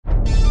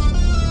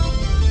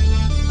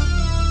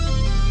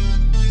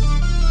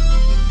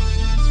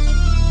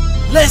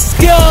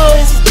go.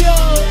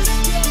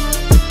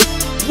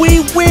 We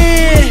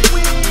win.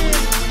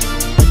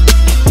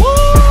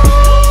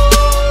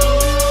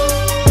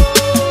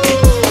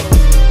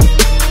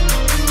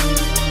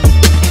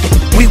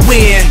 We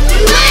win.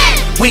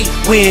 We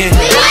win.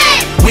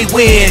 We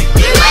win.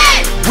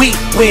 We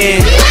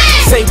win.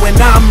 Say when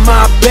I'm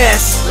my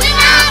best.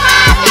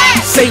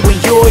 Say when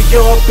you're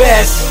your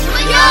best.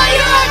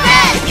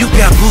 You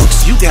got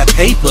books, you got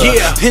paper,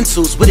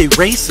 pencils with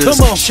erasers,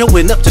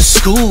 showing up to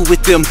school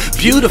with them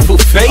beautiful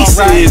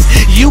faces.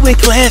 You in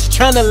class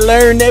trying to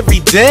learn every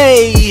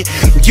day.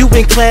 You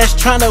in class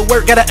trying to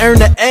work, gotta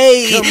earn an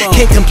A.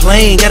 Can't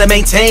complain, gotta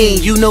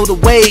maintain, you know the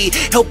way.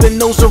 Helping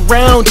those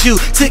around you,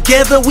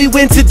 together we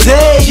win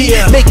today.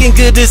 Making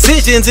good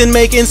decisions and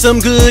making some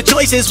good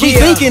choices. We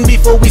thinking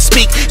before we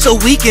speak, so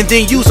we can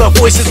then use our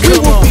voices. We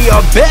will be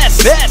our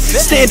best,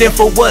 standing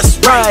for what's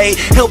right.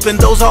 Helping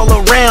those all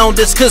around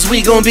us, cause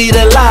we gon' be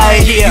the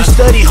light. You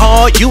study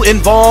hard, you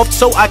involved,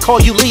 so I call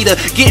you leader.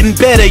 Getting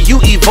better,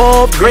 you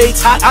evolve.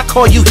 Grades hot, I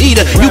call you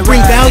heater. You bring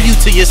value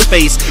to your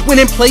space. When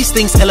in place,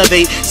 things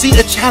elevate. See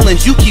a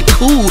challenge, you keep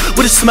cool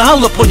with a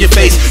smile upon your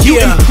face. You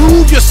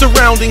improve your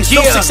surroundings.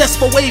 So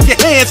successful, wave your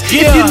hands.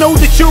 If you know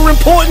that you're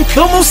important,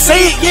 come on,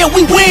 say it. Yeah,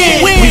 we win.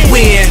 We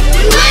win.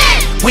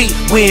 We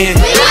win.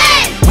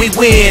 We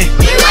win.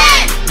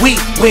 We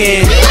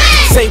win.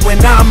 Say when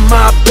I'm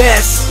my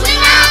best.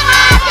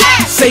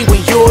 Say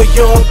when you're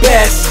your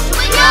best.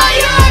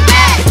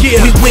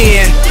 We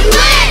win.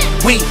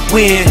 We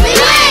win.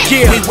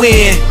 We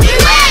win.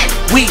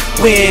 We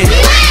win.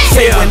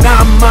 Say when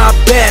I'm my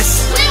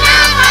best.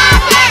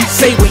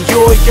 Say when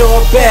you're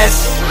your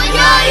best.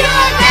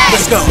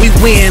 Let's go. We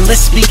win,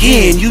 let's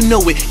begin. You know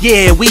it,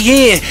 yeah, we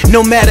in.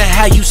 No matter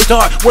how you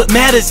start, what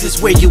matters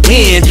is where you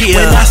end.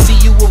 When I see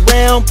you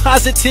around,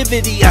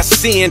 positivity I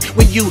send.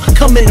 When you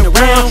coming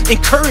around,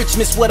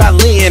 encouragement's what I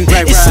lend.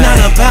 It's not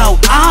about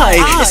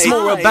it's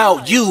more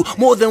about you.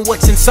 More than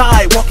what's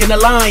inside, walking the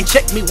line,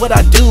 check me what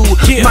I do.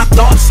 My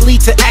thoughts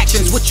lead to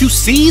actions, what you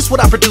see is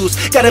what I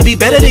produce. Gotta be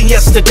better than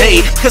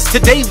yesterday, cause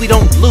today we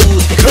don't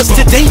lose. Cause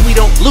today we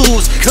don't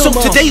lose. So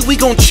today we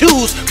gon'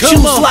 choose.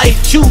 Choose life,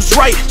 choose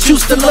right,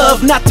 choose to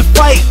love, not to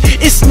fight.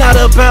 It's not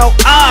about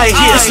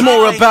it's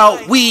more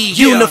about we.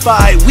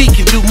 Unified, we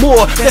can do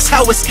more. That's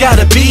how it's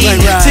gotta be.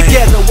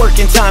 Together,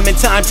 working time and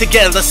time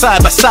together,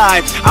 side by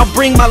side. I'll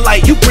bring my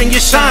light, you bring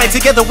your shine.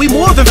 Together we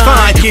more than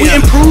fine. We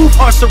improve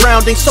our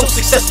surroundings, so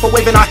successful,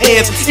 waving our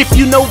hands. If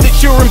you know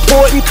that you're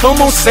important,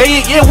 come on, say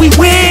it. Yeah, we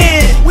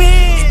win.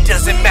 It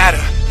doesn't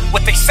matter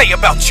what they say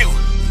about you.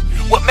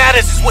 What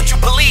matters is what you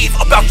believe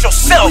about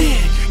yourself.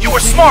 You are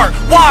smart,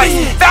 wise,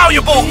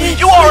 valuable.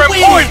 You are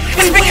important.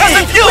 It's because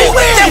of you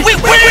that we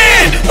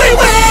win. We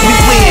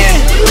win.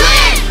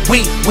 We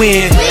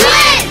win.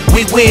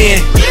 We win.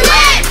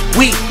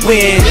 We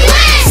win.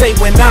 Say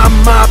when I'm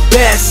my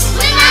best.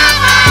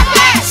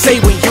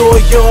 Say when you're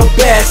your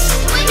best.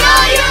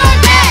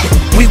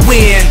 We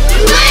win.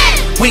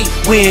 We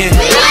win.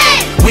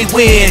 We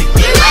win.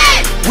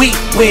 We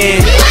win.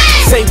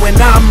 Say when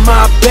I'm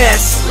my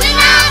best.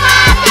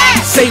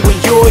 Say when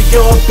you're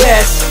your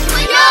best.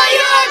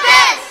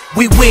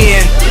 We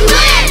win.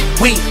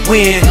 We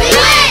win.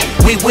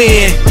 We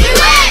win.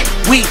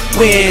 We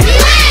win.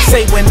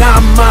 Say when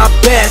I'm my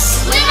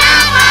best.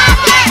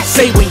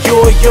 Say when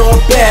you're your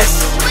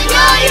best.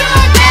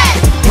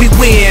 We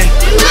win.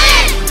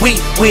 We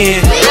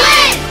win.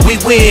 We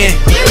win.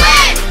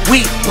 We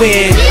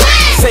win.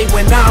 Say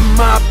when I'm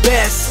my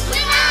best.